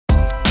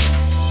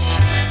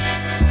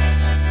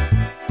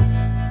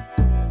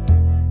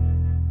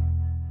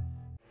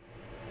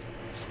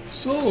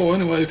So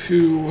anyway, if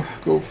you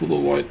go for the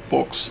white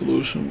box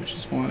solution, which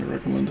is my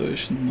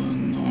recommendation,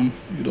 then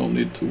you don't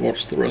need to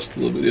watch the rest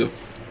of the video.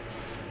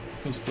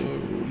 Because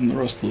in the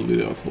rest of the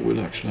video I thought we'd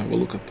actually have a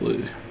look at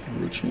the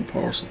original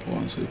power supply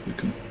and see if we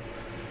can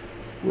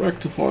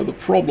rectify the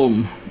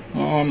problem.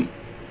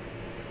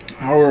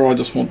 However, I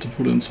just want to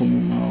put in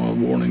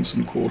some warnings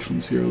and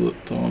cautions here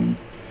that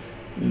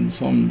in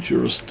some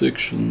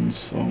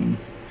jurisdictions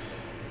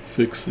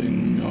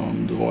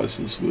fixing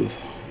devices with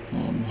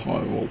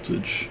high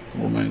voltage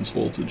or mains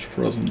voltage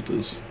present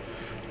is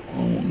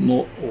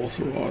not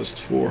authorized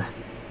for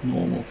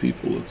normal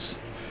people.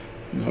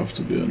 You have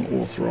to be an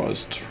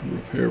authorized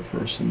repair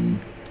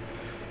person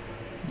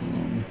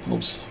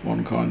of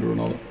one kind or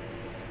another.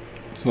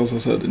 So as I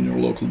said, in your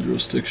local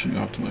jurisdiction you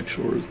have to make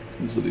sure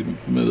is it even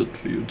permitted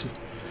for you to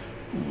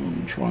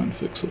try and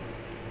fix it.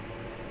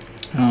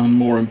 And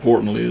more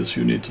importantly is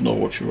you need to know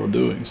what you are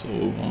doing.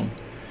 So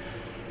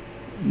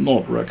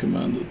not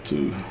recommended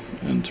to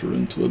enter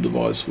into a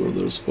device where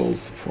there's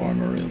both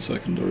primary and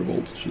secondary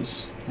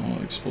voltages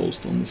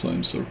exposed on the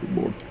same circuit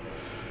board.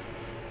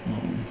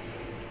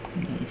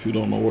 If you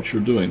don't know what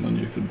you're doing, then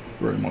you could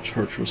very much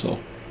hurt yourself.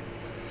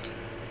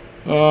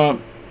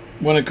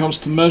 When it comes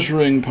to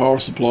measuring power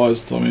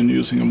supplies, I mean,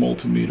 using a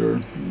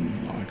multimeter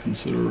I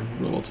consider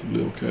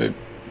relatively okay.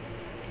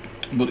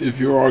 But if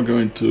you are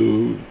going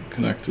to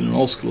connect in an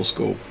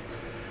oscilloscope,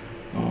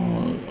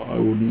 I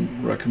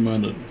wouldn't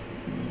recommend it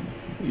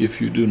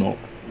if you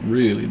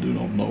really do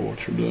not know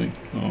what you're doing.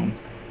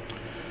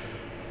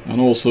 And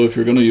also, if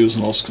you're going to use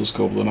an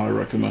oscilloscope, then I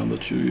recommend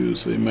that you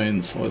use a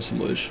mains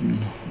isolation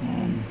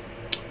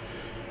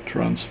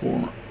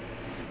transformer.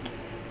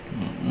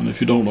 And if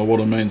you don't know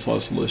what a mains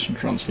isolation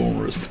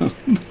transformer is, then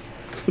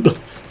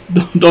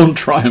don't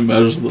try and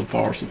measure the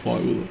power supply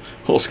with an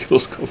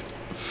oscilloscope.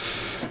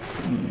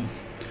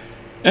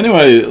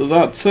 Anyway,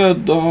 that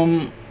said,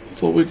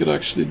 thought we could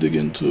actually dig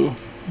into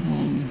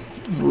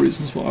the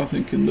reasons why I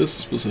think in this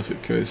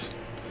specific case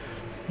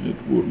it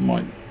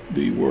might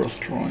be worth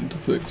trying to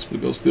fix,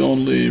 because the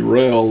only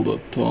rail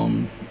that the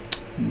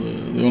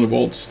only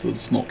voltage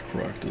that's not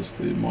correct is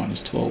the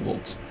minus 12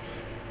 volts.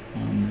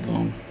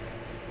 And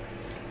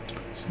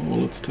so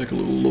let's take a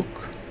little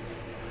look.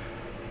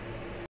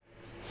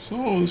 So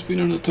there's been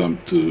an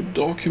attempt to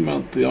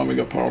document the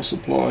Amiga power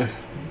supply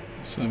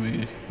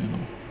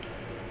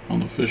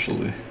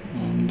unofficially,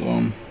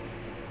 and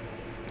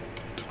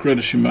to create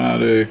a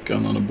schematic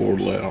and then a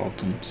board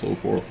layout and so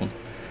forth, and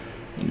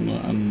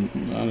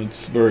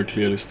it's very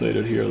clearly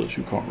stated here that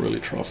you can't really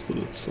trust that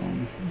it's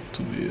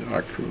to be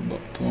accurate,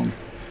 but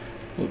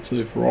let's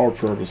say for our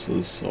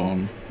purposes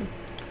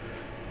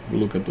we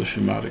look at the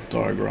schematic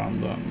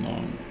diagram,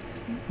 then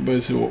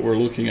basically what we're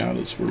looking at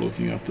is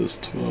this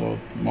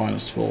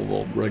minus 12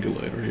 volt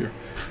regulator here.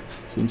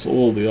 Since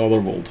all the other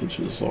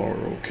voltages are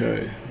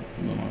okay,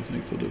 then I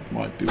think that it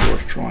might be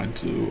worth trying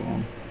to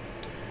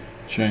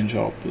change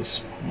out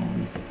this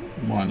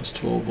minus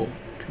 12 volt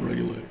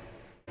regulator.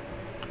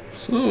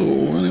 So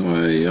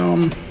anyway,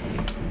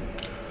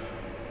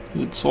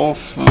 it's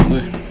off and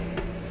the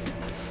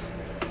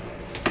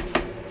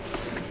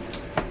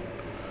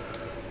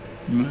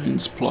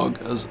mains plug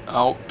is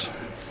out.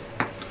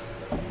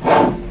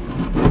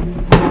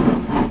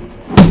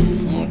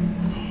 So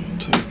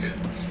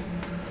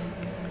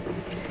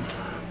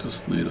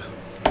just need a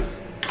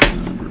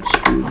standard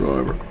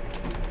screwdriver.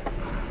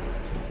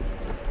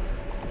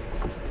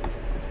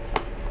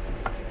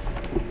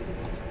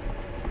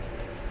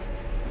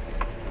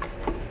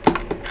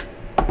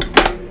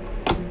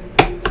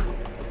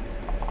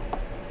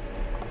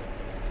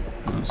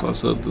 As I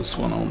said, this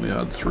one only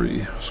had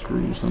 3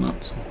 screws in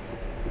it. So.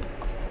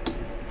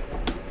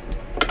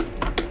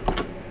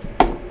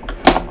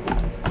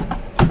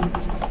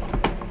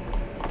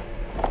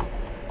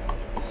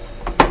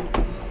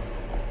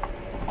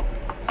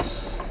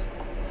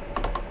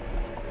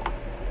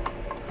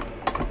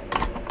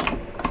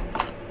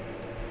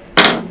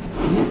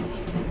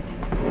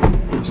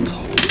 Just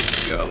hold it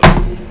together.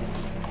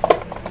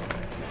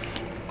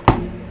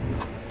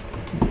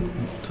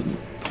 Didn't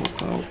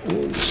pop out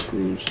all the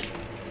screws.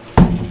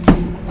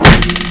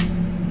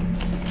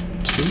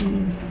 2.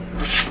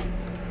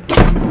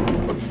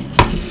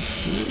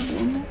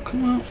 One will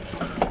come out.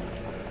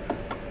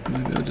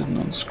 Maybe I didn't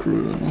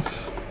unscrew it enough.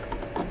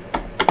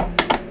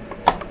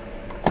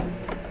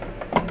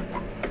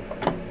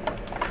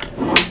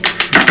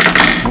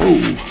 Oh!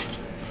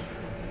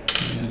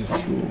 Yeah, it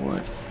flew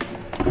away.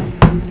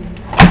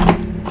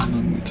 And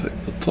then we take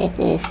the top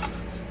off.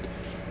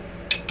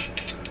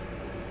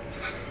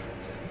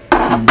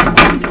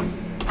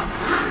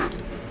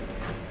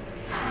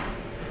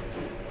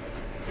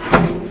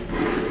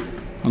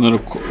 And then,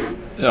 of course,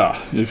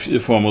 yeah, if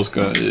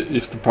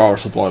the power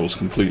supply was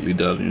completely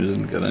dead and you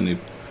didn't get any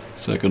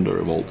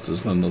secondary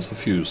voltages, then there's a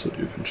fuse that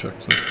you can check.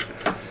 So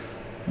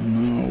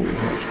now we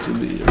have to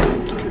be a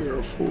bit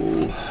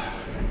careful.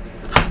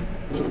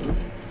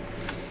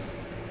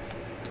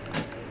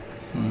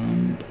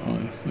 And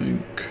I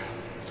think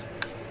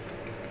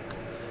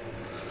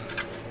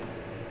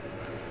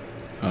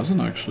hasn't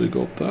actually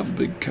got that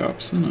big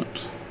caps in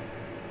it.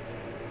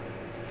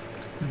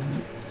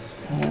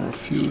 There are a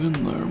few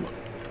in there, but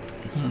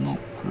they're not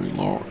very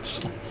large,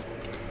 so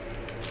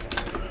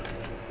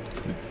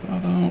take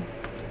that out.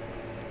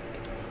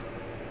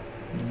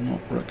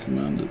 Not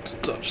recommended to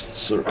touch the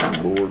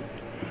circuit board.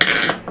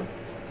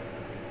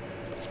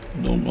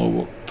 Don't know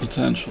what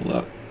potential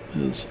that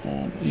is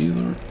on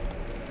either.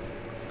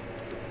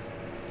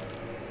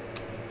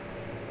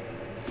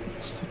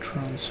 Is the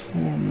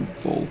transformer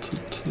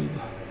bolted to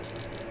the...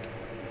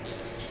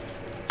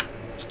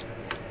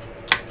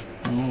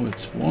 Oh,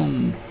 it's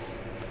one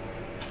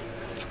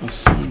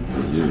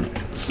assembly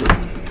unit, so oh,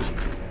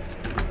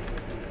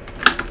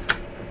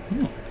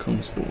 it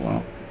comes all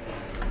out.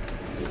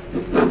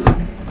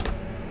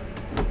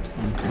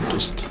 I can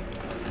just,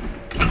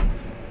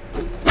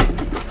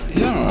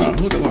 yeah,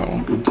 look at that one,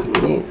 I can tip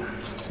it over.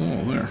 It's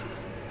all there.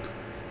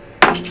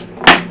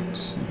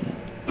 So,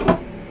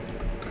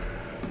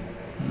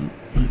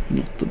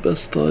 not the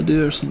best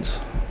idea, since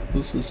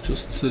this is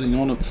just sitting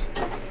on its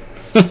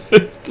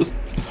it's just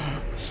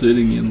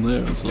sitting in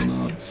there, so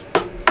now it's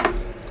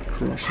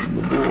crushing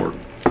the board.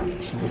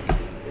 So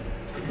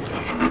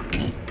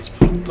let's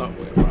put it that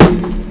way, right?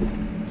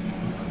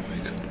 We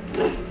can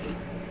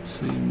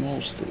see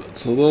most of it.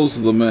 So those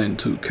are the main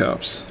two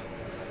caps,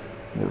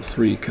 or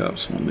three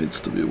caps one needs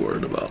to be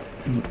worried about.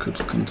 It could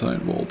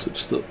contain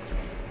voltage still.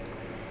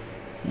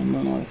 And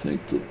then I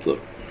think that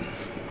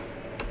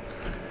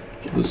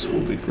this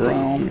will be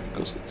ground,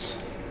 because it's...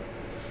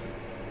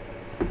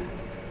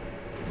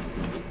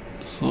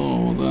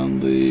 So then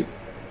the...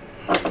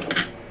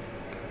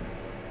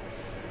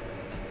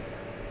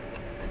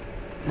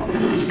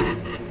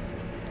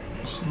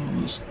 So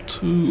there's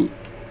two,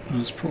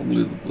 there's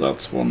probably,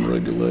 that's one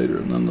regulator,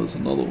 and then there's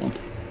another one.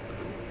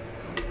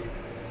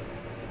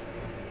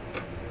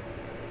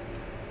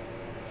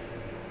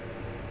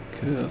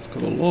 Okay, that's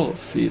got a lot of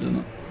feet in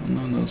it, and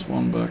then there's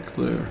one back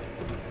there.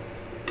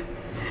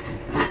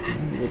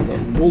 What that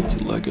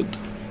multi-legged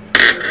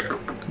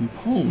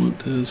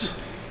component is,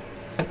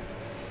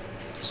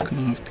 just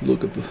gonna have to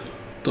look at the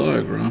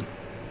diagram.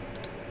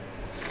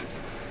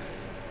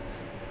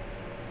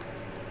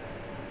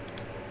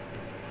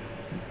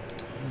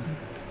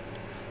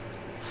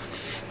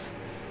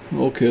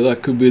 Okay,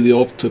 that could be the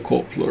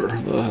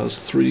optocoupler that has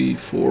 3,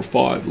 4,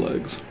 5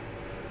 legs.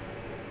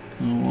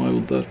 Now, why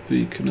would that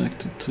be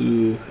connected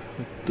to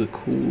the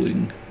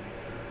cooling?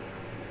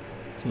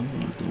 So I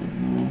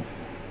don't know.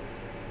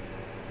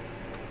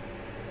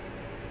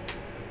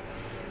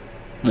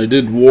 I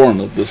did warn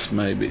that this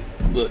maybe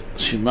the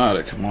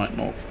schematic might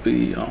not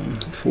be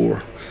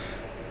for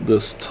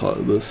this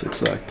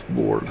exact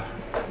board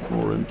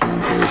or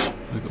implementation,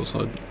 because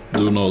I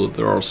do know that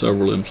there are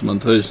several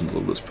implementations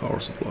of this power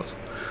supply.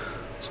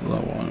 So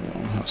that one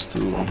has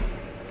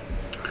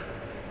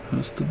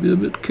to be a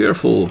bit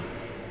careful.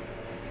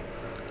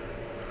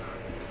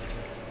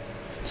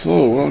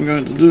 So what I'm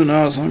going to do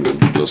now is I'm going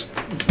to just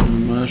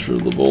measure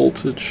the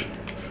voltage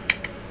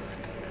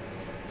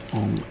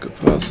on the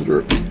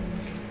capacitor.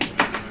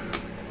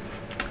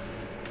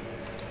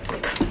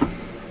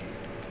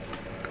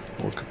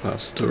 Or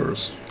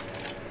capacitors.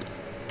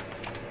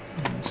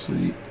 And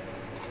see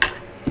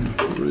if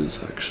there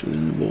is actually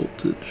any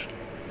voltage.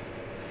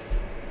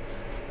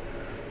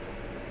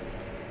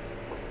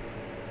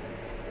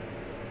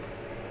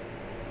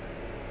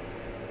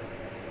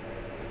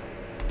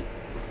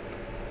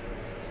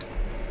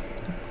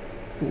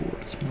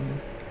 Board is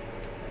moved.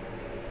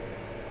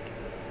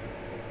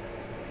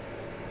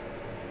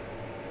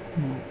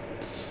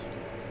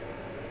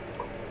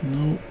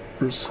 No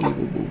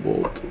perceivable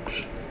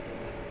voltage.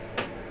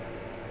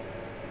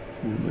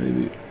 Or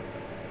maybe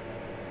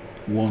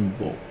 1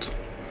 volt.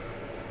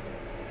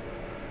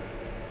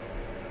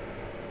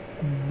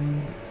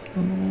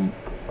 Another one.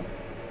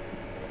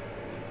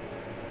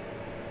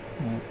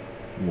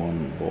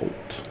 1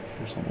 volt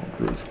for some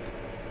odd reason.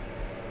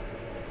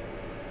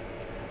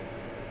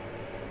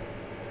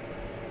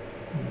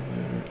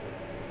 There.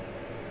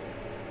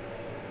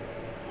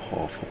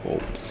 Half a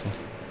volt, so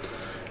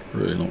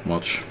really not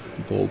much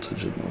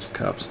voltage in those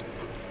caps.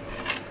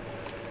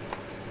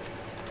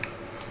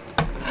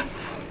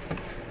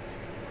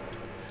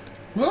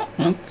 Well,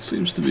 that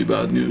seems to be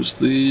bad news.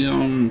 The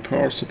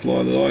power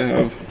supply that I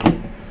have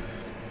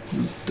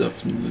is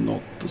definitely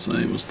not the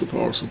same as the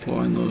power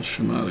supply in those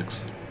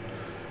schematics.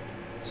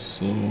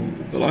 So,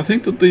 but I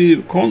think that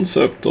the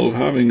concept of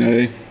having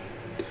a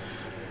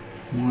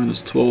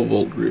minus 12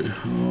 volt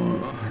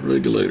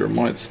regulator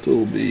might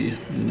still be,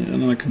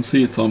 and I can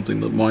see something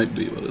that might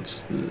be, but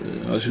it's,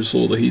 as you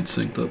saw, the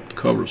heatsink that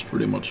covers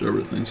pretty much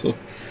everything. So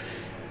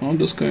I'm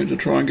just going to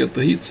try and get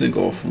the heatsink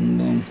off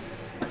and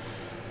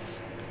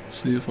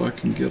see if I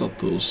can get at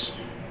those,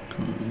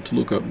 to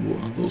look at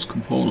those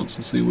components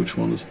and see which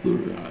one is the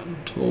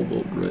 12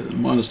 volt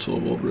minus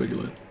 12 volt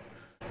regulator.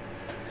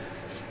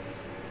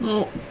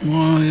 Well,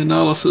 my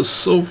analysis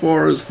so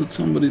far is that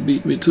somebody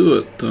beat me to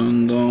it,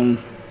 and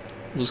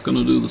was going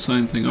to do the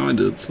same thing I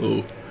did.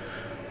 So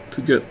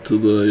to get to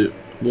the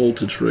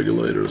voltage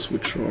regulators,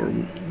 which are,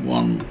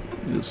 one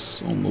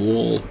is on the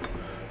wall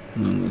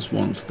and then there's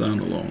one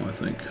standalone, I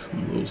think. So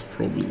those are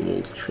probably the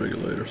voltage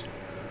regulators.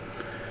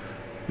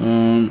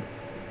 That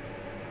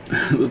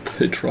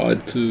they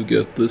tried to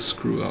get this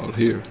screw out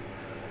here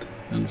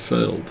and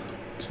failed.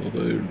 So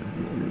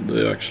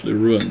they actually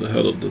ruined the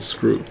head of the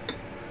screw,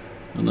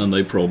 and then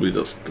they probably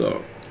just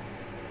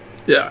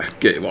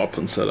gave up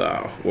and said,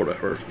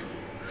 whatever,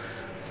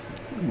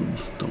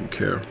 don't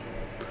care.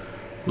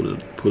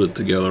 Put it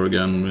together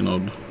again, you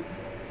know,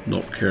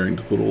 not caring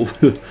to put all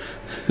the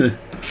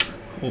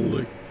all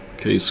the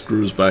case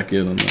screws back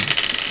in, and then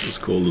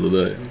just call it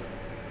a day.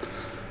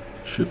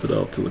 Ship it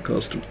out to the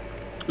customer.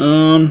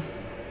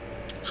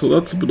 So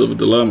that's a bit of a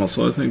dilemma.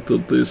 So I think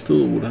that they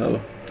still would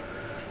have.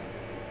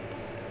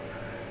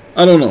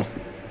 I don't know.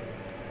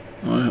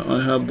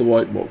 I have the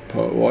white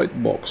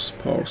box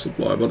power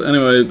supply, but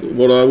anyway,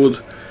 what I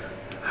would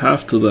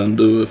have to then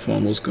do if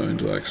one was going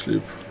to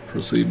actually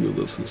proceed with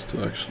this is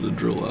to actually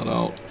drill that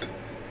out,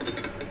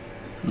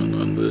 and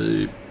then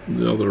the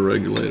other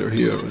regulator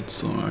here,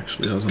 it's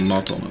actually has a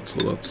nut on it, so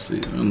that's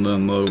the, and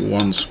then the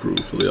one screw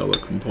for the other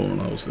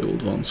component I was able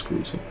to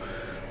unscrew.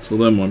 So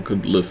then one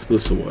could lift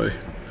this away,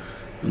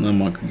 and then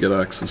one could get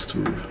access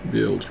to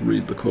be able to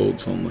read the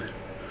codes on the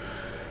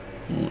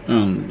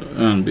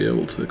and be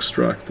able to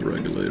extract the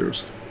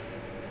regulators.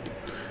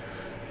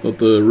 But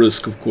the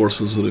risk, of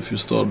course, is that if you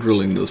start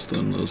drilling this,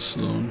 then there's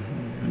you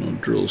know,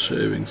 drill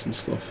shavings and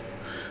stuff.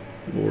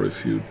 Or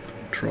if you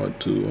try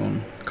to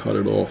cut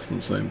it off,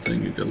 the same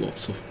thing, you get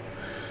lots of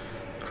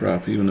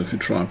crap, even if you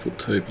try and put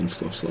tape and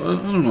stuff. So I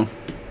don't know.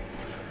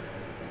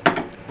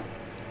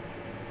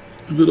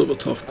 A bit of a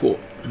tough call.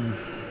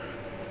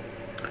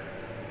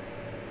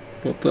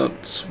 But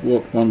that's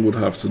what one would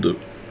have to do,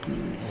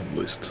 at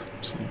least.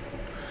 So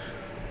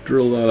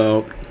drill that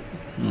out,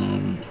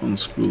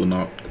 unscrew the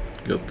nut,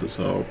 get this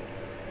out,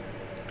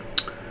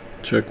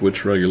 check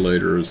which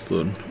regulator is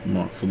the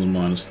for the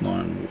minus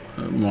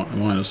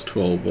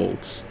 12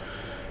 volts.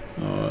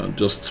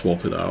 Just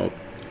swap it out,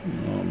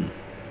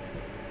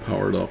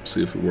 power it up,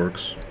 see if it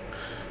works.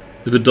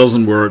 If it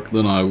doesn't work,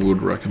 then I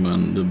would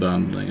recommend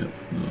abandoning it.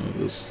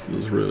 This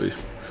really,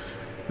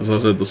 as I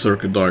said, the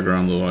circuit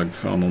diagram that I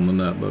found on the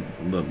net,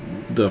 that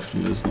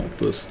definitely is not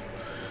this.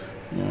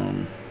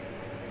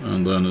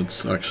 And then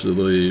it's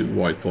actually the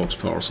white box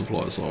power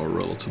supplies are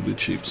relatively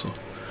cheap, so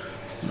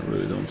I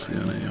really don't see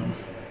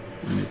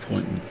any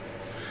point in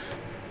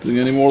doing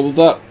any more with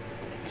that.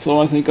 So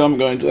I think I'm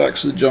going to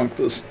actually junk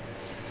this.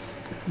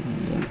 I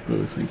don't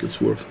really think it's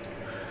worth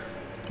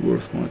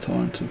my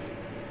time to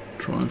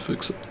try and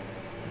fix it.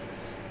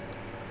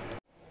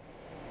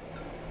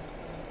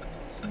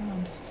 So I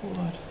just thought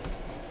I'd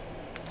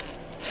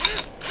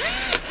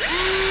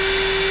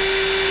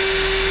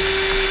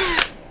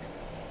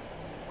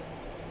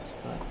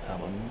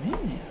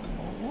aluminium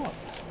or what?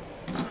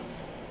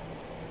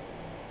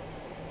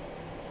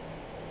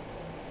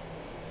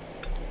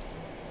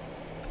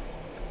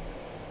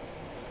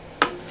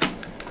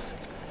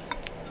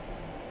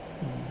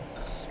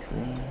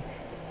 Strange.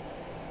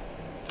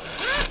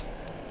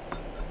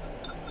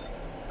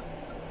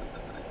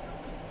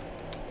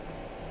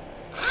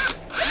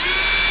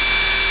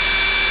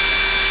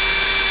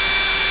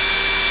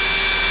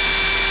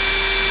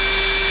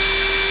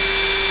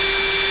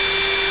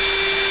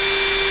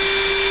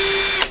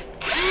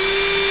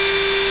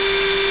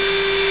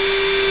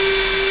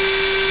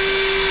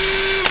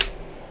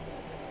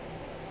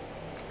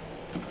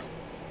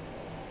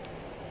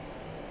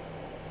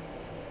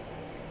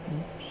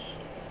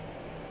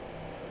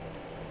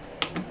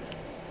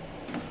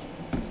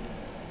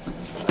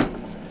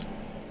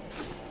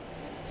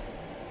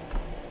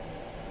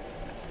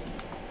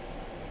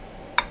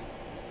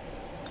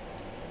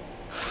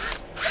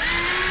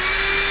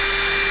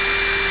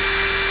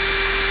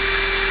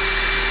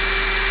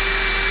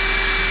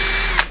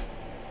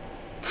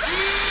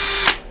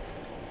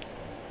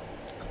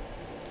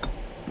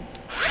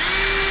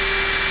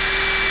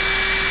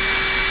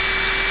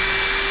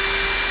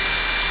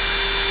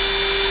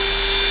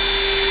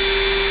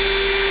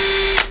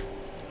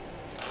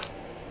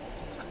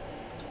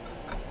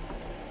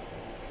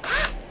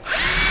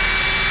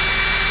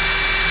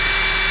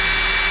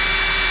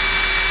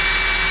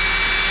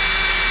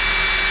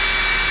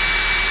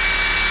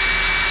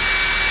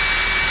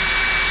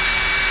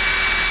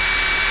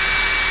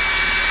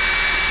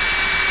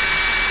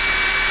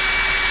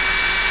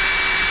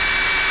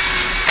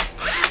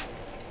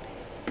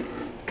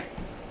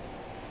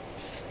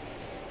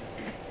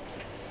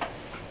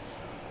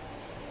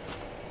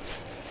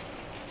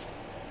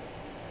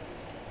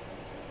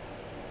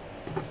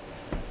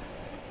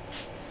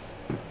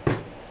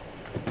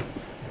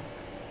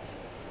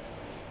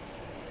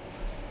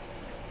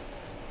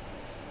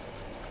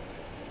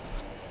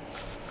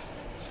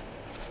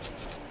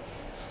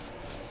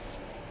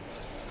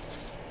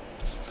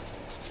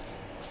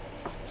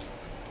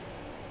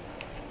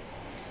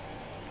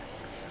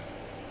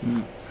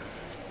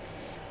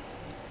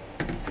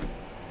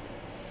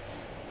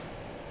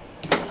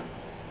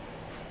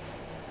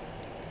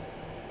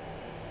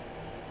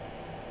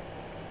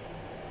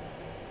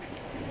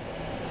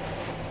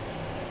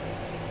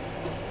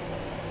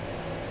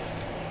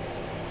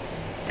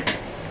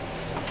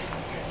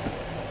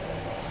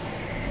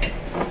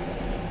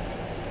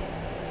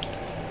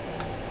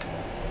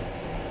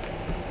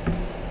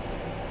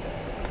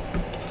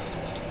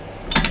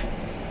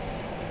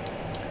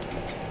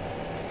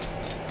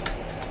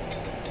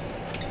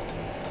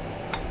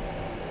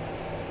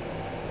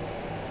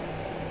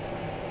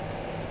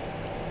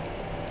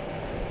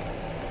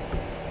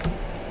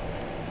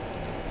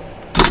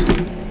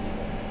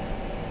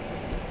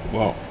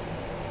 Wow.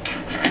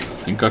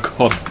 I think I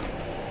got it.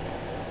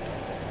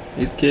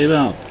 It came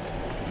out.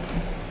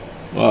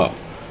 Wow.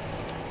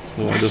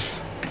 So I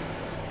just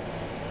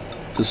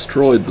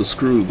destroyed the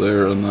screw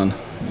there and then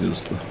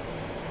used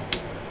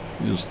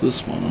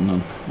this one and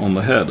then on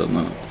the head and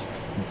then it just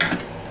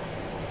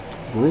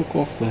broke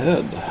off the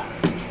head.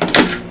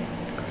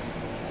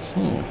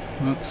 So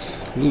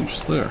that's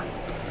loose there.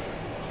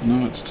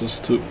 Now it's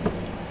just to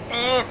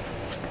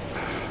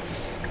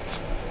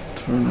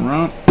turn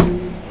around.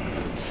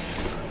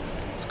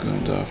 It's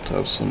going to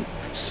have some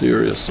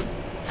serious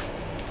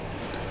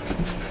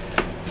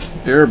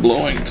air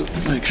blowing to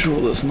make sure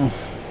there's no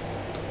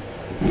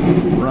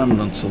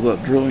remnants of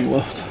that drilling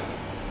left.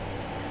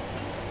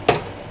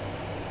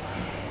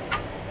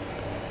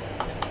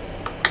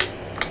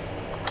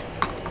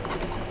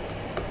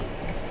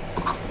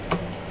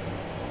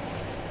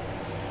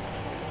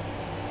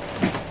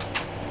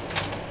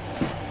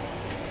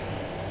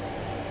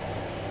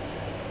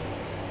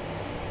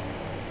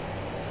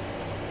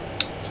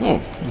 So,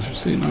 as you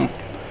see now,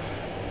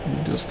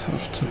 you just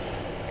have to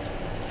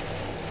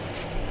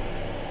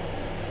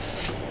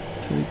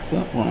take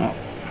that one out.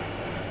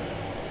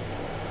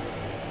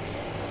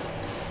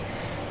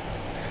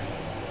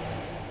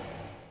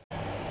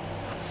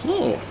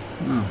 So,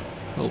 now,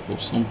 help of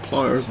some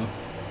pliers, I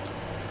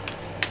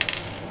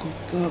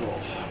got that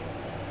off.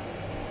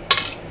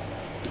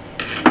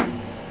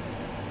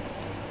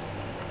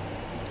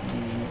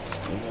 And that's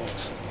the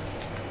last.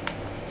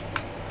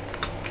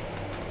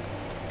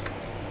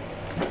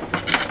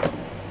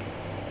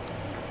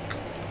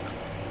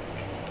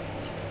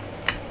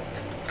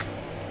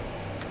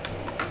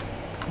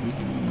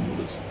 What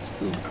is it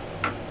still?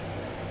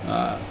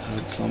 Ah, it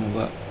had some of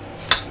that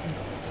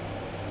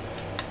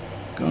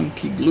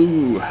gunky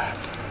glue.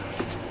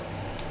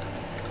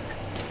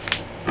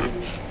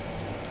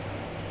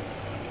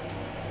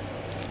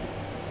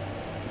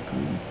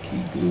 Gunky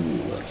glue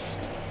left.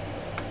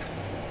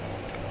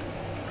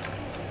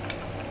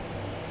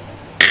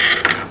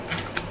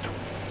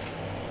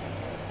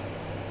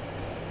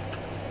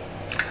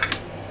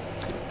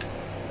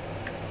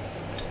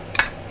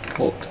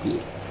 Hot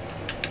glue.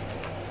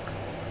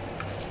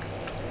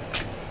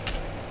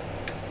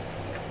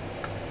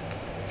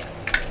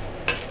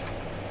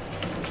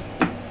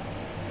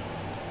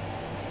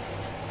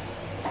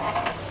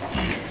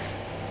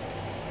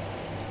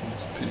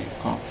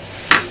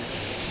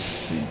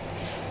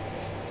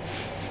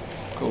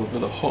 Got a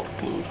bit of hot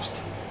glue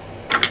just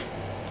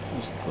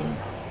there.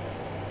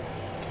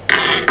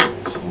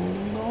 That's all we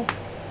know.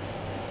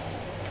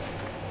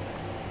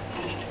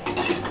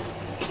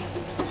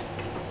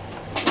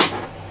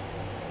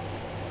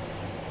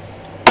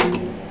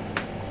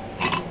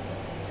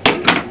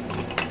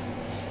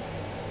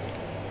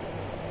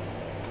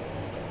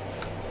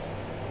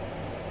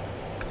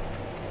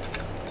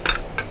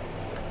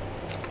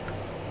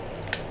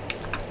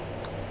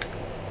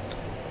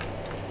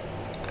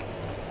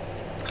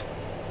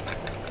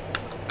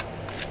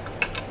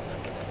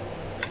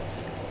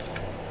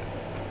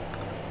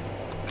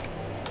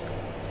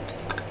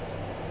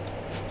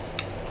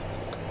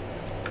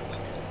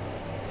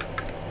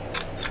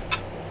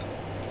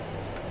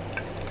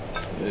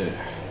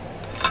 There.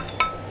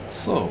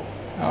 So,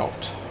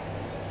 out.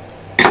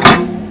 So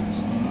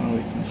now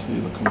we can see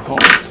the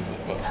components a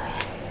bit better.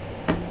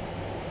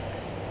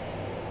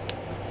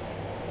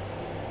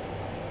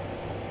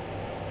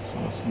 So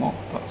it's not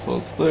that, so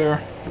it's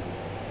there.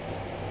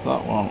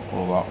 That one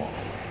or that one.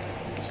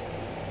 Just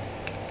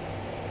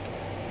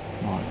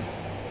my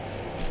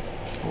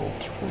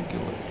volt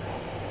regulator.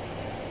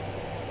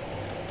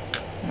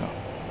 Yeah,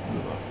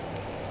 with a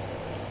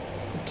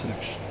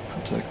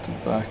protected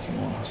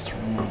backing, one has to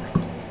remember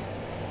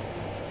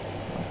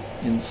that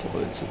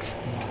insulates it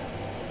from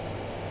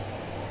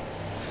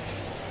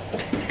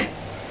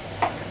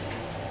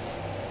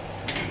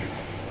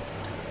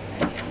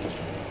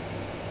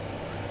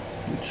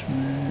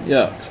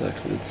yeah,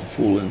 exactly, it's a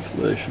full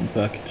insulation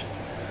package,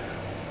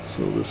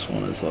 so this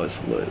one is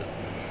isolated.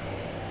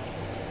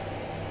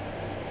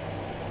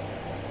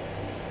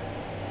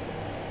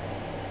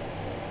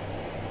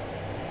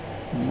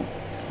 Oh,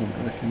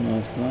 don't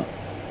recognize that.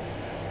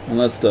 And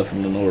that's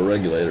definitely not a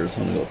regulator, it's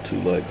only got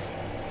 2 legs.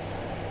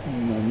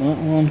 And then that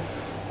one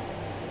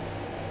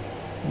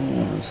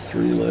has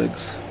 3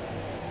 legs.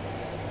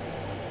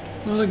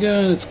 And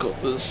again, it's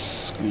got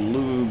this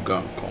glue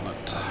gunk on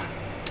it. So,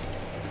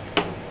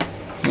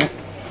 I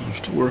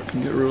have to work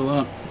and get rid of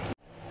that.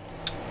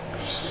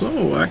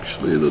 So,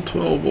 actually the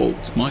 12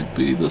 volts might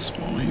be this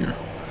one here.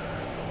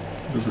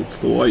 Because it's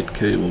the white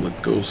cable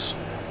that goes.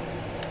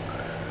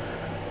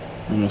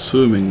 I'm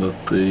assuming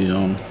that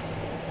the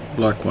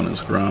black one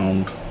is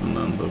ground and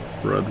then the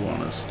red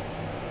one is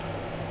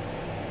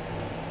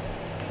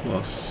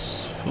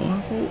plus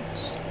 5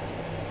 volts.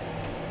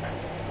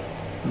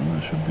 And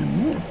there should be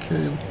more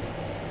cable.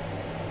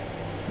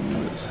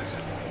 Wait a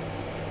second.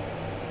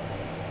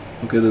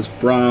 Okay, there's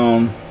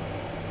brown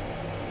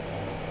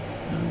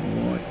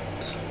and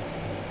white.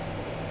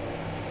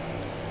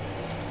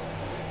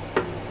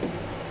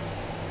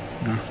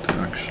 I have to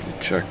actually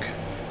check.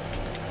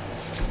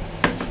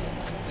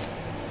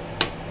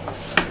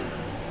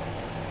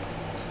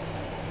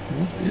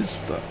 What is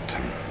that?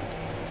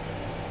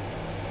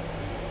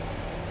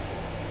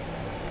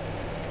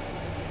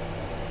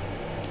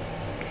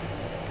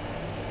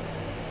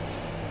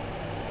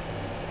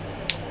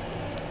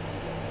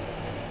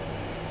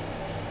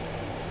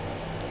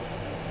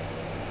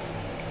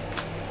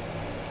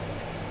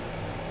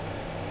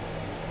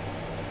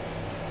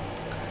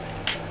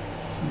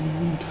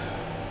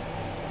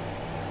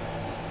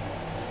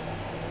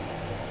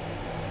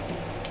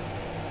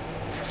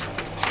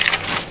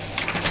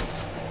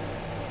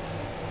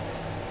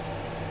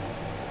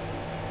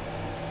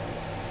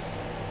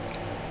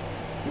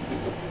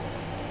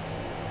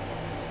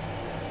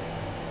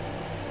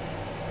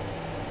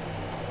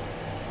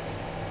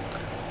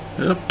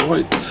 Yep,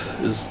 white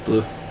is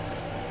the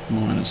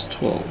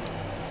 -12.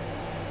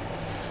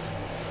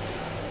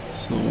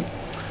 So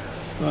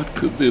that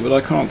could be, but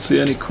I can't see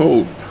any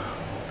code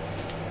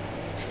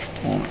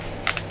on it.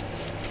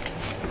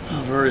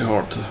 Very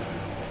hard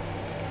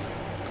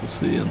to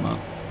see in that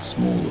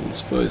small little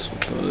space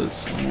what that is.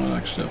 So I might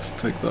actually have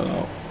to take that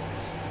out.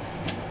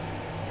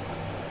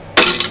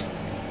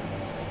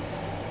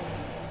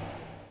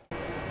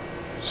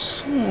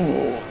 So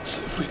let's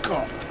see if we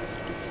can.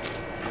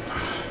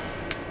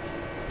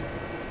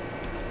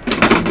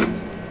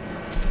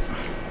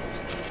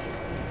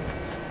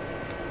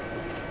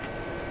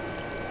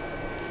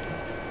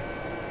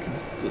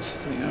 This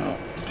thing out.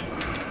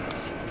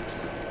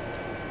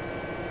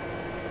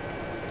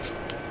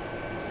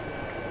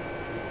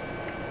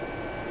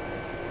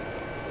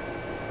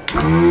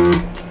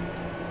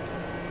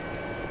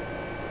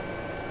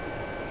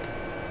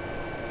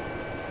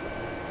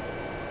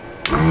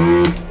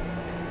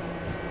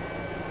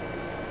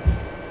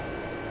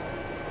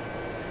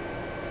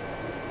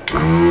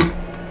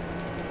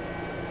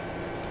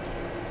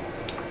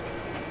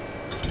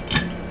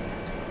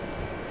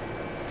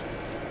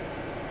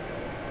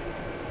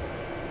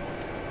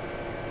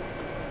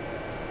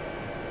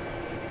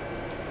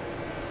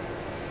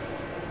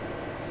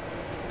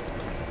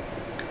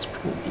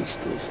 Probably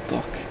still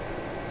stuck.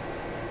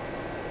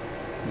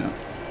 Yeah.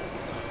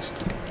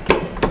 Still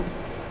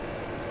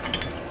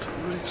to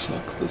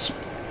re-suck this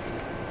one.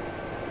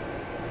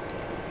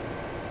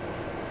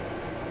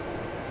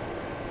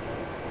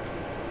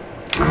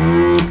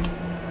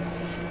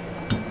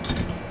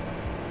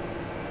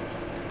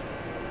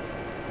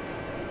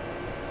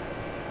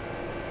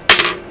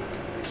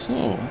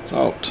 So that's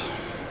out.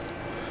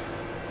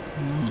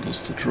 Now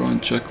just to try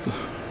and check the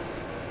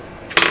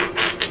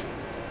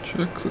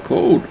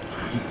code.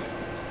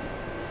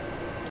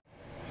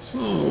 So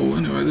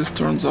anyway, this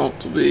turns out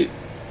to be,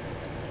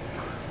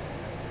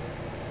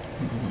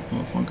 I don't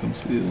know if I can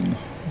see it in the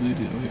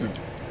video here,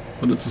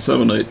 but it's a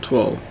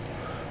 7812,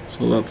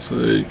 so that's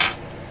a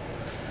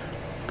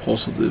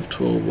positive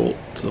 12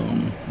 volt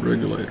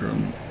regulator.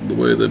 And the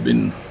way they've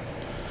been,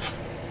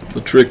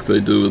 the trick they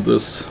do with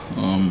this,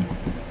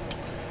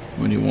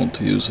 when you want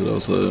to use it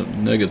as a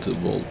negative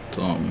volt,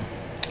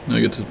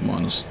 negative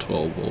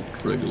 -12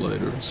 volt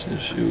regulators,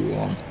 is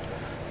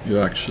you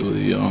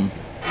actually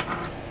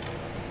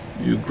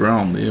you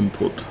ground the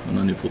input, and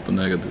then you put the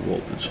negative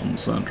voltage on the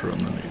center,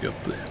 and then you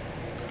get the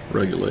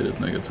regulated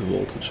negative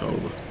voltage out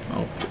of the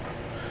output.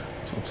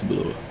 So it's a bit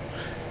of a,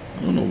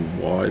 I don't know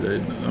why they,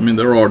 I mean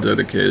there are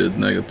dedicated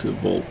negative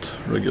volt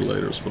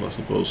regulators, but I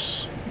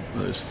suppose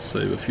they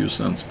save a few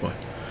cents by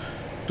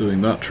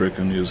doing that trick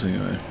and using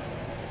a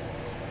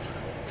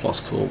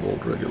 +12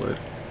 volt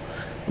regulator.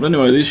 But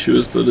anyway, the issue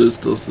is that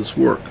does this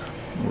work,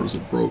 or is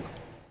it broke?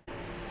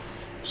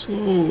 So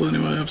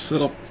anyway, I've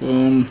set up,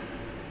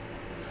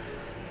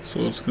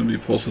 so it's going to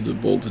be positive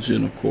voltage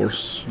in, of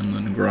course, and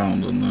then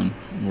ground, and then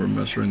we're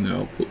measuring the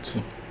output.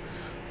 So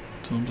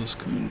I'm just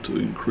going to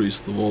increase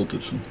the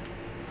voltage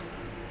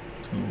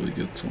until we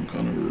get some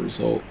kind of a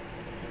result.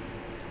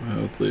 I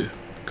have the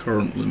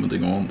current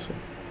limiting on, so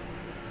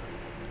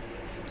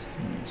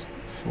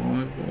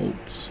 5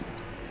 volts.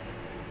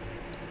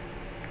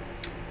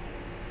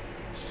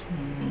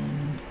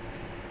 7,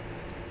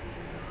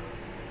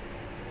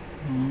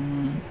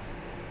 9,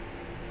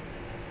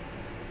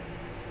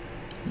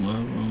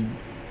 11,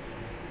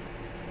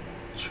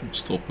 should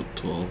stop at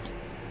 12.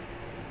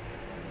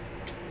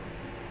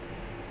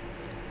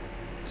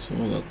 So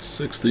that's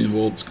 16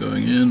 volts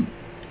going in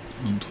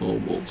and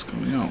 12 volts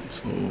coming out.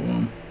 So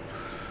there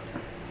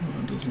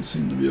doesn't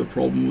seem to be a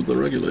problem with the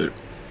regulator.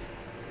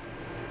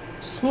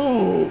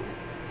 So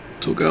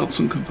took out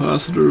some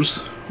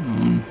capacitors.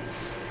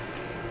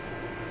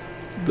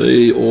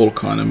 They all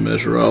kind of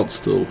measure out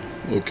still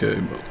okay,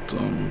 but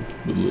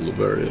with a little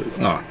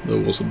there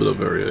was a bit of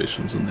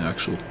variations in the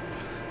actual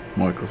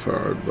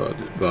microfarad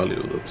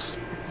value that's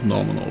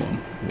nominal on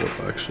what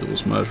actually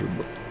was measured,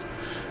 but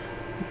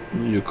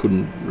you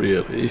couldn't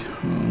really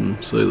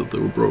say that they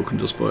were broken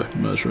just by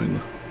measuring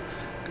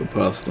the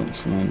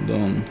capacitance.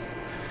 And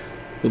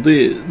but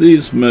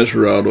these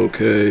measure out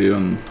okay,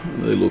 and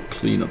they look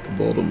clean at the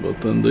bottom, but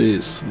then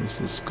this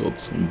has got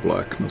some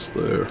blackness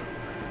there,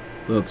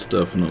 That's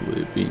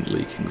definitely been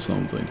leaking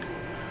something.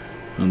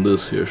 And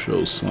this here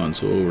shows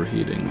signs of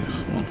overheating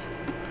if one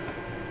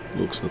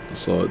looks at the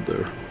side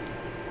there.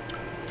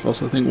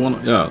 Plus I think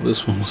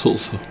this one was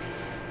also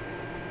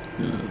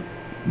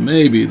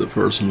maybe the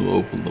person who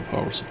opened the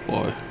power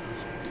supply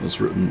has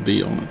written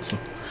B on it, so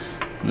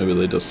maybe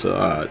they just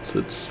said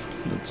it's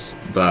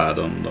bad,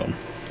 and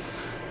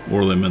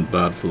or they meant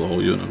bad for the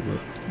whole unit, but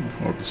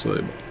hard to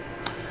say.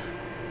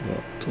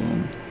 But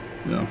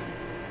yeah.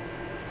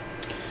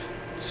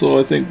 So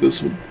I think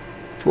this would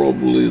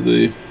probably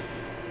the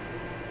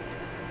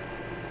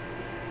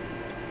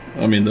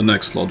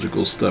next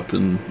logical step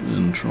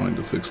in trying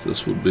to fix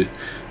this would be,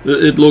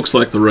 it looks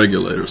like the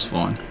regulator's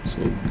fine,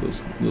 so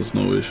there's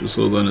no issue.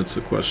 So then it's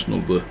a question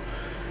of the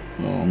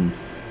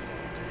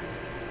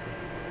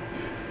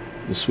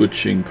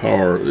switching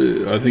power.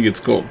 I think it's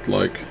got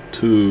like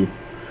 2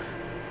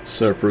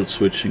 separate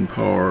switching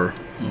power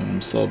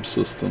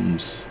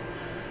subsystems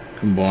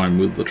combined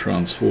with the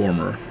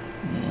transformer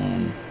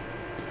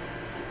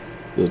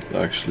that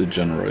actually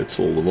generates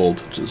all the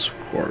voltages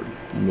required.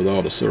 And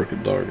without a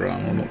circuit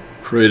diagram, or not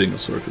creating a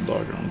circuit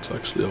diagram, it's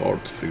actually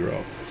hard to figure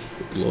out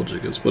what the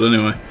logic is. But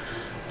anyway,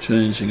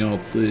 changing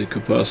out the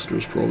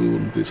capacitors probably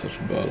wouldn't be such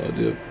a bad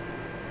idea.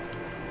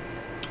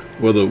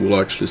 Whether it will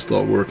actually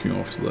start working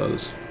after that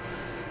is,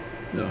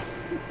 yeah,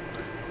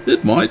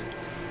 it might,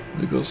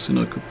 because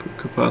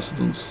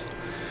capacitance.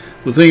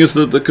 The thing is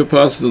that the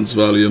capacitance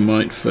value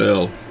might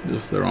fail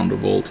if they're under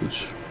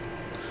voltage,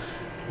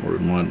 or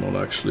it might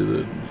not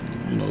actually.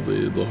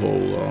 The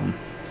whole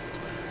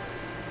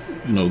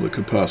the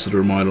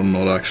capacitor might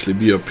not actually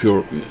be a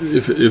pure.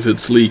 If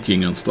it's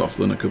leaking and stuff,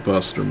 then a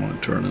capacitor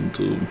might turn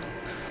into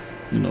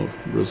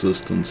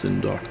resistance,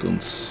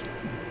 inductance,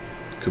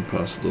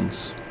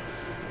 capacitance,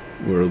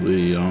 where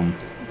the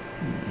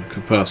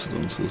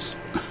capacitance is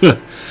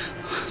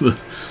the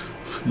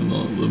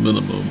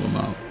minimum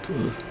amount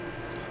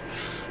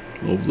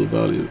of the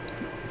value.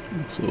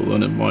 So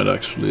then it might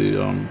actually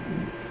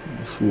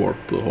thwart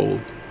the whole.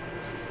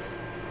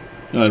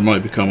 It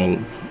might become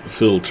a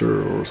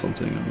filter or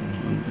something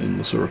in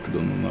the circuit,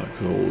 and then that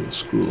could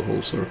screw the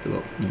whole circuit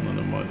up, and then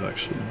it might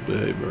actually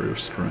behave very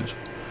strange.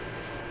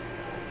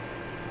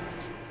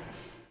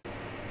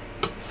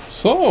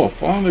 So,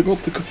 finally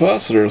got the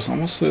capacitors. I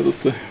must say that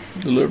the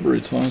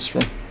delivery times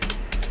from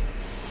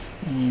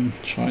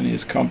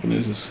Chinese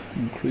companies is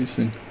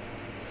increasing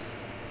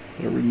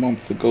every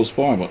month that goes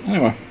by. But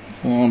anyway,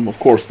 of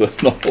course,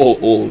 not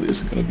all of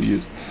these are going to be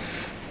used.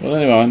 But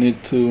anyway, I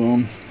need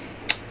to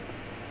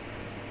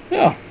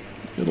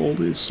get all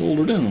these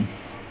soldered in and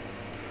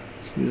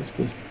see if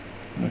it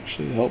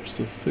actually helps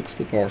to fix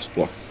the power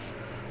supply.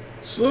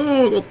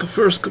 So, I got the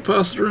first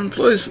capacitor in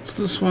place. It's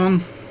this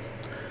one,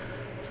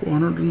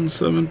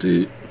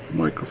 470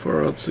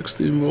 microfarad,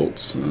 16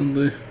 volts, and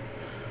the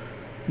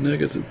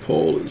negative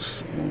pole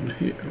is on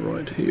here,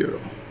 right here,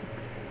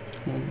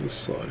 on this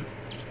side.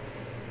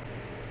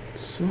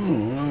 So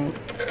now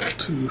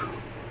 2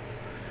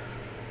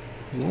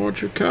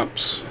 larger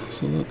caps.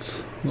 So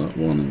that's that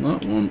one and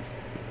that one.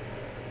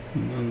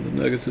 And then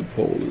the negative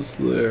pole is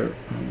there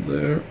and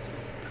there.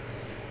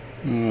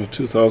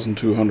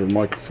 2200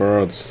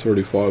 microfarads,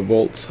 35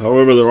 volts.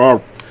 However, there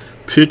are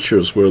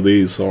pictures where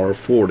these are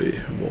 40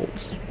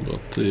 volts,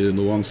 but the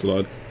ones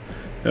that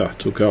I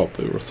took out,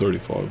 they were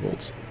 35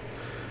 volts.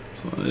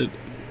 So it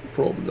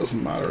probably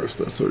doesn't matter if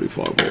they're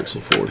 35 volts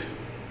or 40.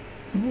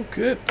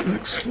 Okay,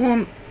 next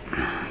one.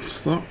 It's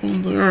that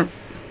one there.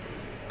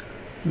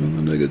 And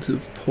the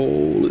negative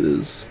pole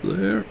is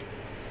there.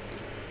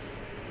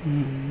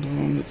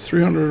 And it's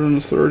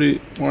 330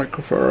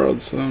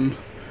 microfarads, and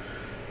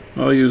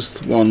I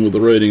used one with a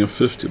rating of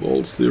 50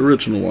 volts. The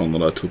original one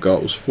that I took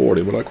out was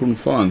 40, but I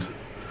couldn't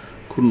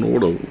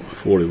order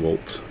 40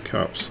 volt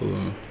caps, so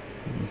the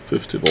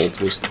 50 volt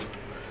was the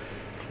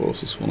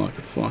closest one I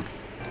could find.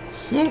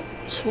 So,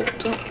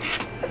 swapped up.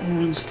 I'll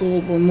install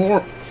one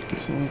more.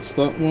 So that's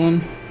that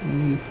one,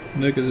 and the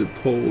negative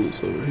pole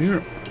is over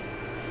here.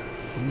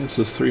 And this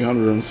is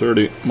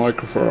 330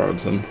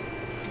 microfarads and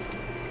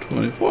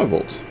 25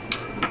 volts.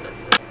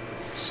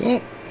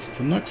 So, it's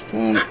the next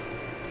one,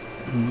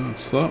 and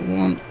that's that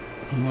one,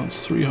 and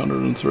that's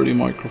 330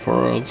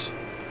 microfarads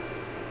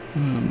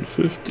and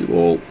 50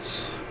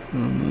 volts,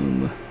 and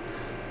then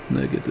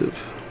the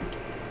negative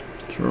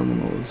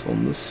terminal is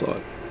on this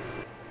side.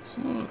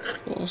 So it's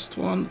the last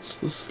one, it's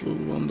this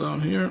little one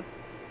down here,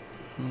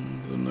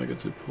 and the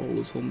negative pole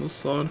is on this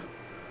side.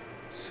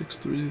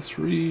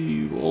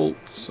 633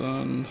 volts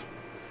and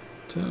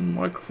 10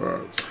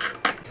 microfarads.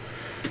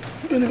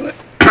 Anyway,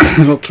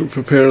 I got to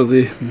prepare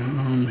the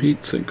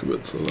heat sink of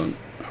it, so then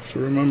I have to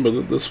remember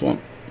that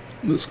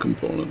this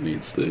component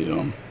needs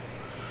the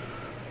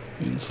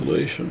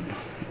insulation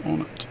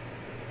on it,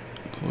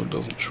 so it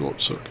doesn't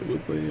short circuit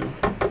with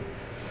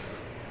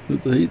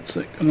the heat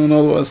sink. And then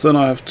otherwise, then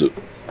I have to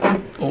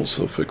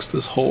also fix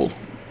this hole,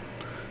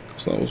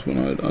 because that was when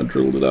I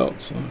drilled it out,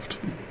 so I have to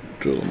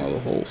drill another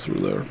hole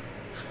through there,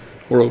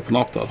 or open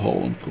up that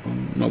hole and put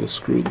another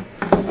screw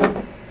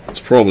It's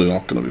probably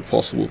not going to be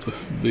possible to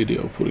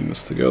video putting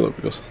this together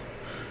because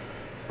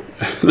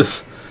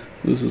this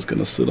is going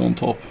to sit on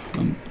top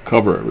and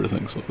cover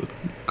everything, so you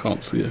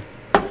can't see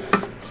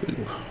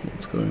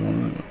what's going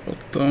on. But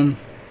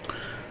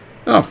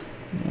yeah,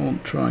 I'll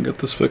try and get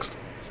this fixed.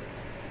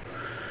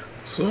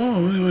 So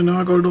anyway, now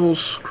I got it all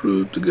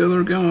screwed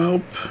together again, I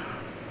hope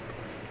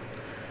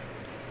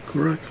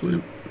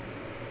correctly.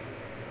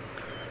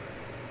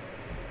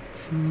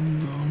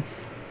 And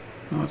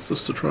now it's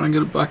just to try and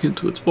get it back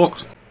into its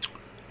box.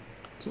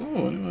 So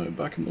anyway,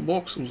 back in the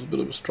box. It was a bit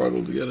of a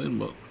struggle to get in,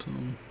 but I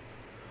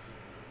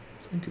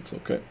think it's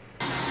okay.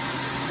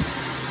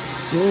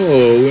 So,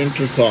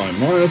 winter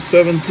time,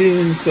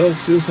 -17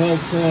 Celsius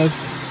outside.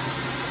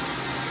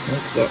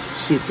 Not that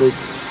super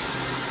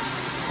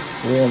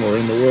warmer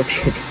in the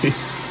workshop.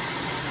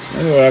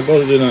 Anyway, I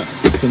got it in a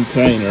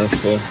container,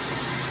 so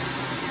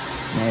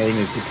now we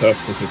need to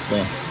test if it's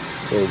gonna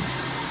go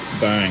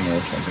bang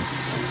or something.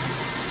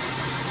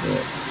 So,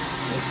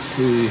 let's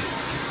see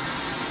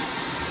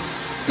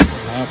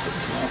what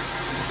happens now.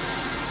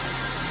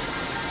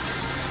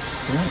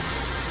 Okay.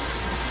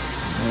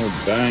 No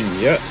bang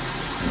yet.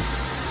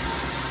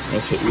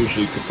 That's what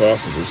usually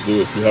capacitors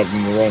do if you have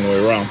them the wrong way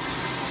around,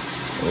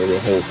 or the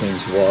whole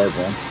thing's wired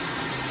wrong.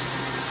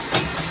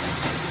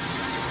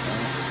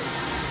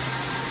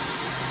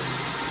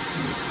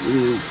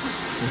 The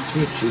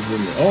switch is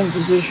in the on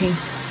position.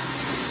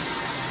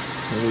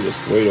 So we'll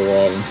just wait a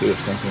while and see if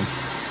some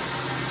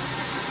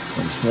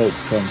smoke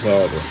comes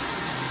out or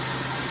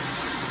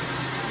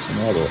some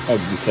other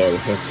ugly side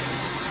effect.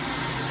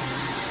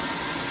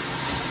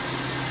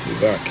 Be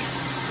back.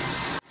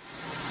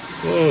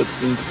 So it's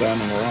been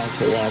standing around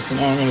for a while, so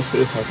now I'm going to see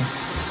if I can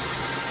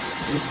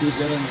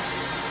get any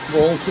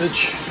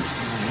voltage.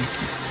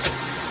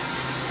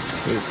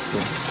 Take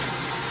the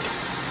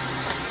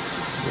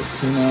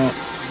pin out,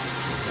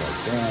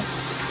 like that.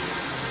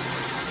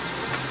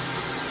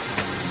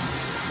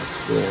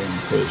 That's the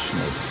orientation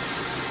of it.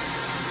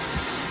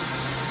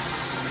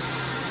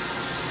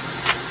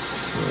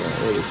 So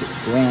what is it?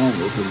 Ground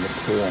is in the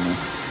corner.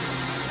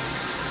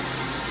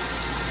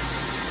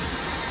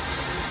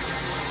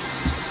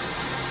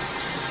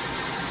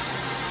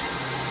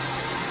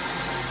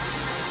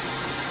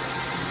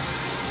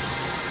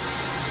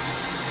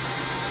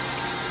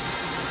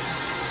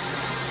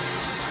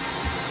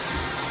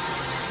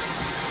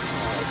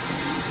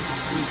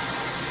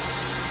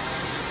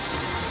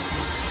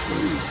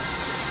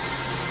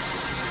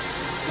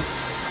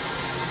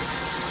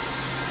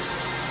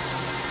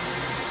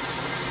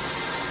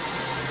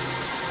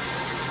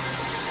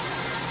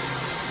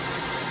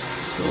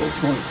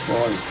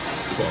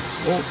 Plus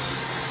volts.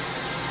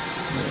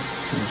 That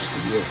seems to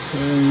be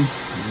okay.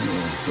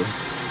 The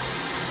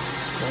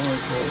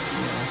 5 volt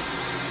now.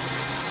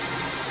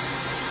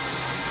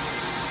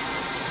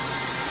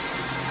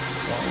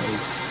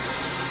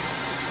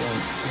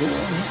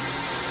 5.4.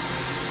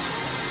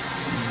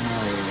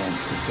 Now we want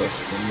to test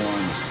the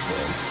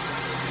 -12.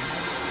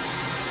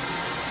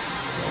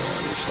 Oh, I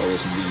wish I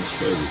wasn't being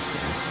shaded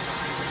today.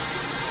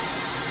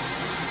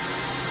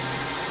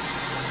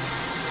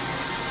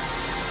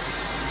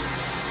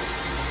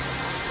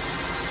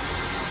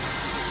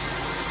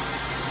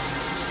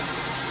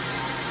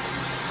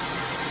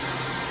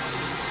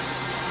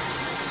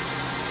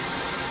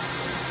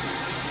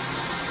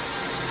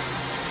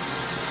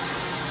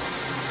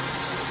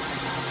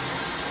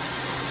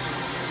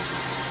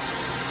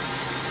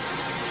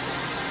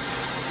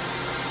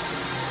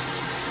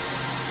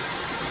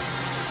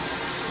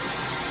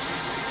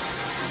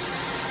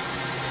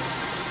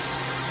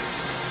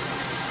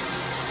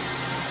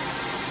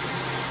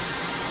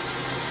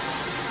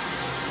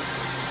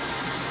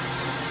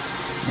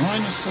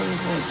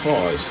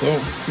 -7.5, so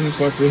it seems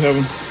like we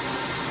haven't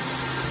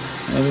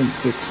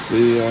fixed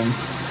the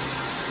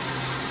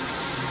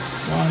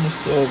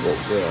 -12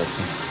 volt there,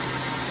 so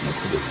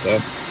that's a bit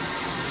sad.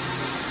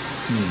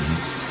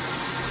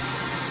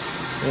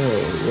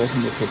 Oh, it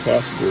wasn't a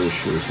capacitor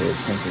issue, so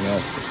it's something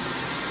else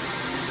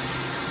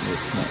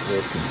that's not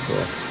working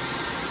correct.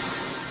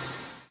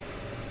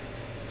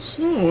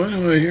 So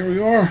anyway, here we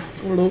are.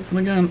 Got it open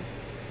again,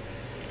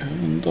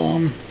 and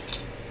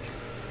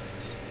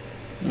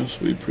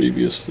as we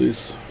previously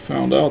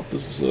found out,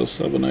 this is a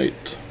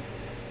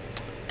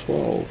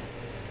 7812,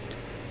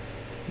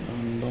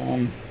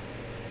 and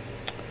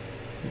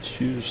it's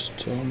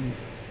used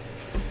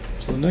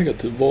for the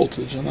negative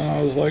voltage. And then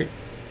I was like,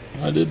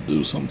 I did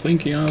do some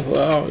thinking. I thought,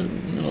 oh,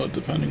 you know,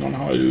 depending on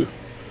how you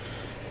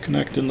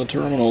connect in the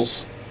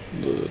terminals,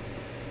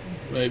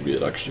 maybe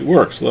it actually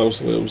works. So that was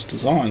the way it was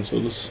designed. So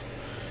this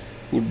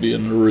would be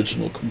an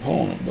original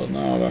component, but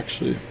now I've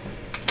actually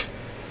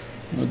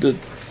I did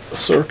a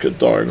circuit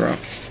diagram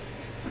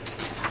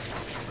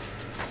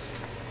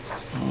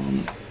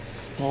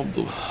of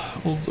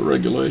the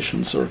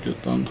regulation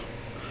circuit, and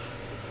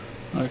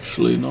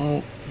actually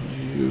no,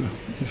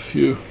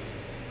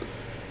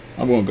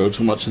 I won't go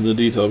too much into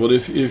detail, but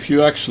if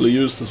you actually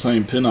use the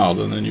same pin out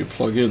and then you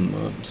plug in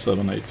the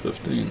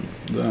 7815,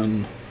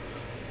 then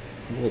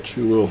what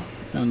you will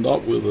end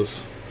up with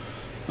is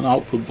an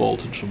output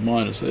voltage of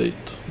 -8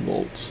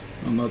 volts,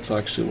 and that's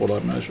actually what I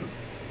measured.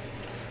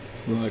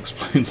 So that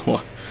explains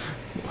why.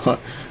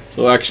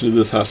 So actually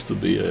this has to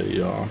be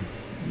a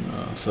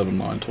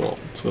 7912,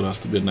 so it has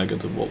to be a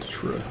negative voltage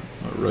for a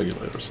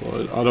regulator.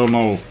 So I don't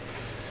know,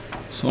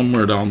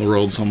 somewhere down the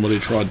road somebody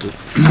tried to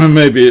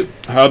maybe it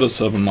had a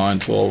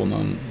 7912 and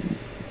then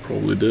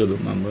probably did,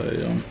 and then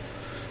they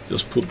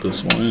just put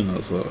this one in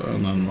as a,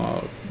 and then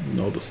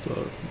noticed that,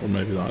 or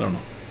maybe, I don't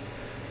know.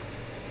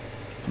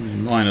 I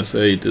mean,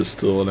 -8 is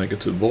still a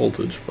negative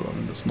voltage, but I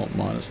mean it's not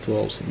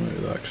 -12, so maybe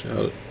they actually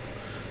had it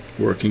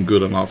working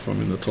good enough. I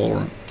mean the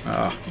tolerance,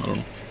 I don't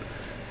know.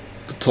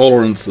 The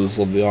tolerances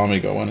of the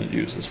Amiga when it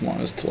uses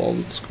 -12,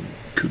 it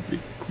could be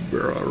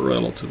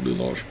relatively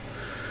large.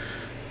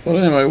 But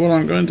anyway, what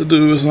I'm going to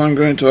do is I'm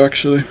going to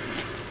actually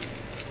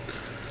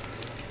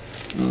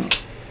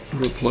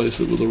replace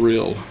it with a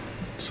real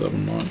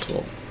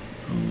 7912,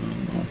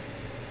 and then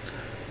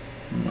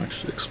I'm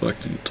actually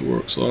expecting it to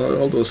work. So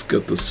I'll just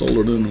get this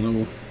soldered in and then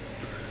we'll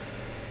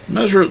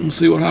measure it and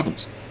see what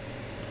happens.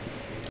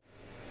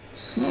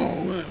 So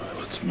anyway,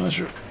 let's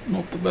measure.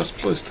 Not the best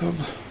place to have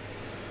the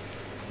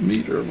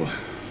meter, but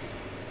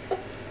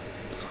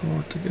it's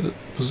hard to get it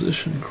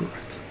positioned correct.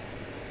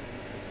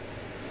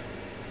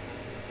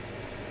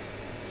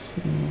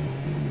 So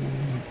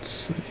let's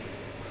see.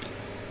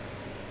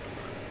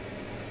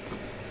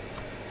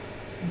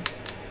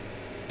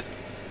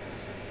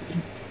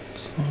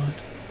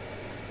 Side.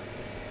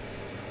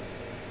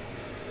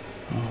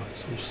 Oh, it's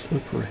so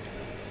slippery.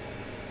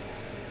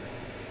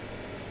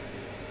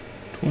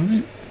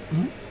 20.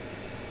 Oh.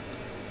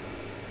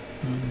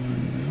 And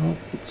then the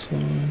output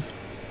side.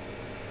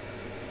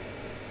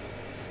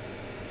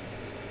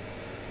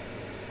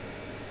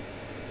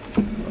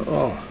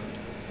 Oh.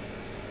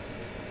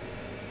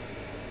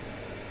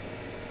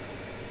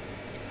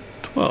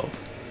 12.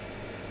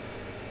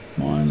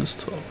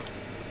 -12.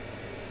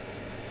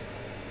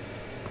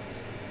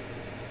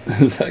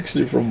 It's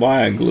actually, from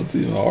my angle, it's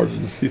even harder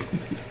to see the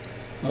meter.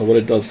 Oh, but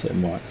it does say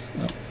minus.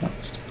 No,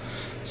 minus.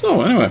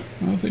 So anyway,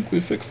 I think we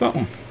fixed that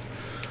one.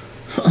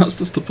 That's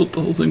just to put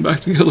the whole thing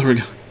back together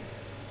again.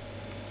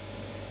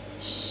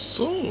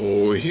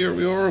 So here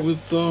we are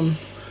with the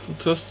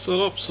test set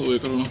up. So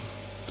we've got a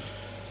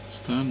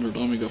standard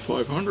Amiga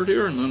 500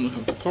 here, and then we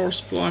have the power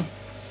supply,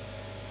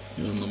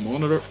 and the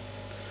monitor.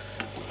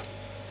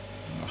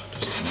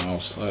 Just a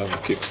mouse. I have a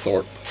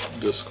kickstart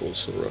disc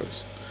also,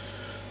 right?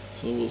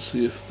 So we'll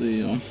see if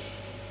the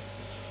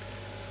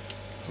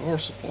power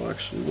supply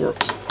actually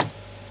works.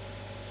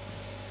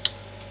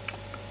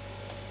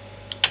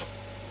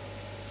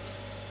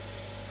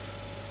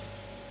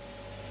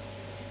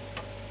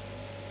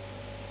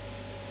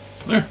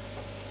 There.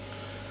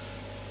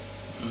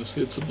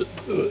 See, it's a bit,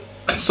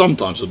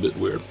 sometimes a bit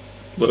weird,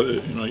 but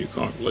you know, you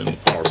can't blame the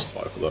power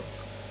supply for that.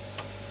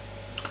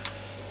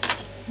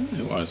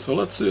 Anyway, so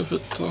let's see if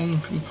it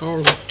can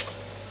power the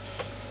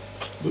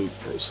boot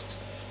process.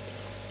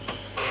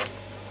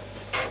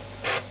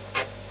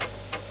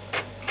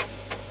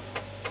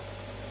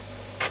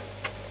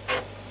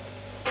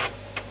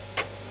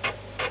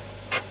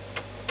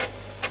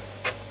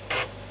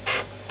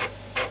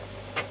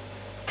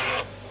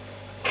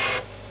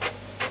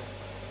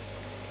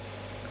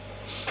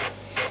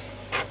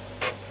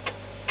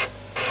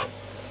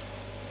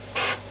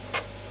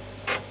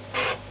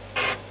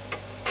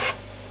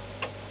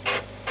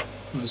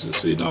 As you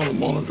see now, the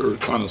monitor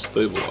kind of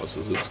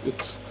stabilizes.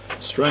 It's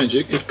strange.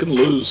 It can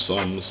lose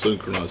some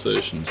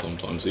synchronization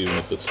sometimes, even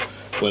if it's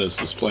when it's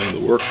displaying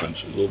the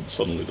workbench. It'll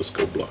suddenly just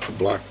go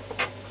black,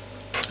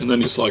 and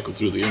then you cycle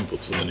through the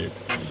inputs, and then you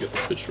get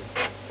the picture.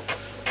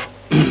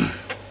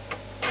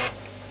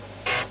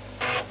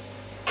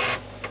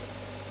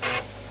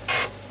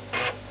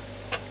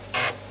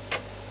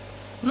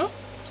 Well,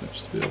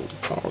 seems to be able to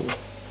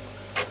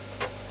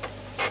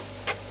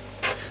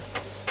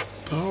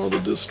power the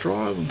disk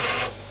drive and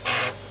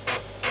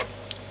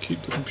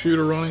keep the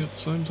computer running at the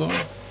same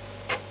time.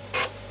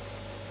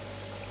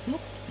 Oh,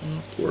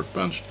 the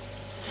workbench.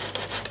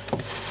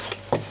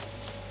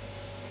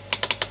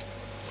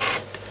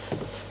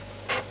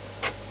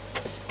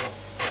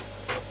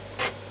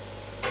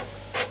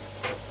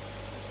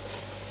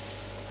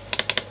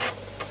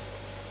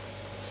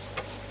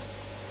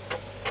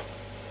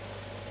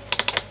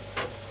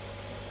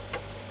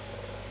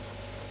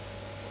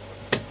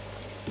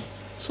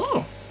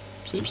 So,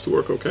 seems to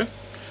work okay.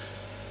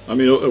 I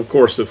mean, of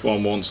course, if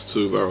one wants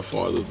to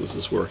verify that this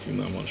is working,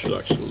 then one should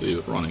actually leave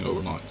it running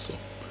overnight.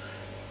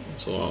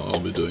 So I'll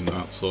be doing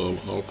that. So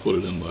I'll put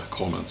it in the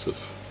comments if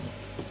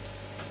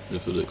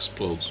it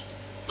explodes.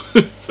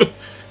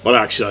 But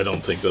actually, I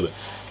don't think that it.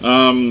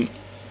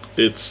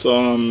 It's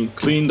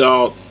cleaned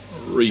out,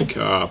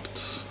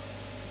 recapped,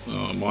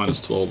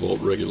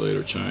 -12-volt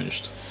regulator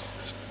changed.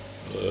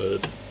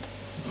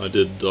 I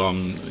did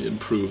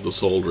improve the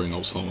soldering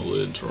of some of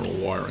the internal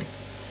wiring,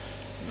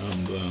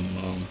 and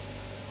then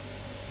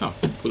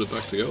put it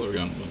back together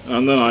again.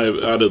 And then I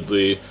added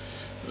the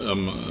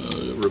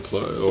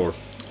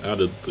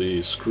added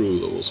the screw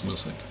that was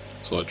missing.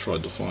 So I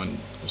tried to find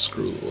a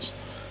screw that was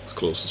as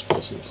close as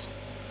possible.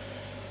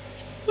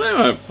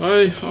 Anyway,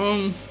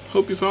 I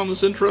hope you found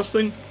this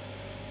interesting.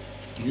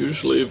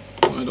 Usually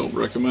I don't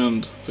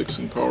recommend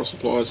fixing power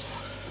supplies,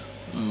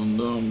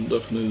 and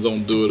definitely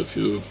don't do it if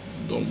you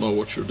don't know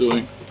what you're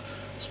doing,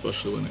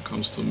 especially when it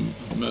comes to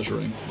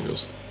measuring,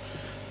 because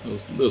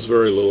there's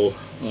very little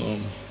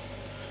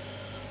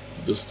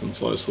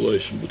distance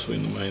isolation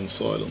between the main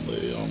side and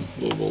the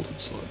low voltage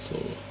side, so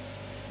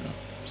yeah,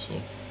 so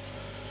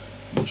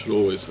one should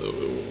always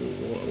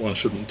one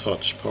shouldn't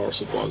touch power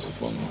supplies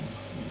if one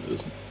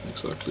isn't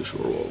exactly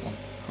sure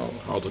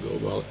how to go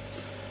about it.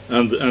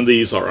 And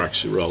these are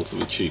actually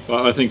relatively cheap.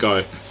 I think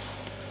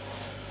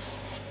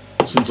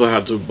since I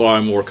had to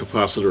buy more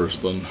capacitors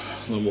than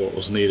what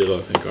was needed,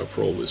 I think I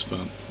probably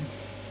spent,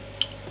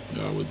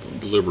 yeah, with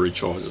delivery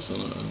charges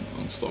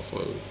and stuff,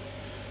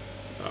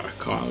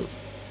 kind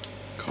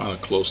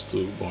of close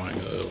to buying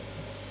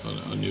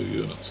a new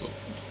unit. So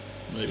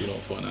maybe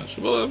not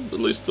financial, but at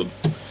least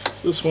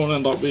this won't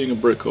end up being a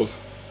brick of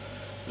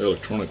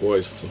electronic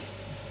waste. So,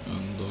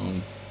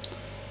 and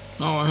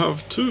now I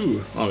have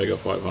two Amiga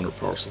 500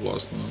 power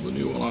supplies. The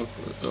new one,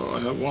 I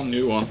have one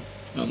new one,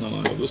 and then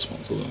I have this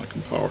one, so then I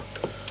can power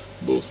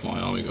both my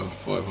Amiga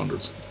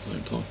 500s at the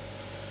same time,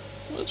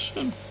 which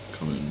can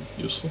come in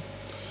useful.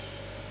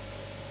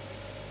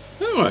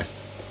 Anyway,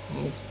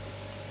 I'll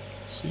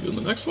see you in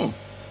the next one.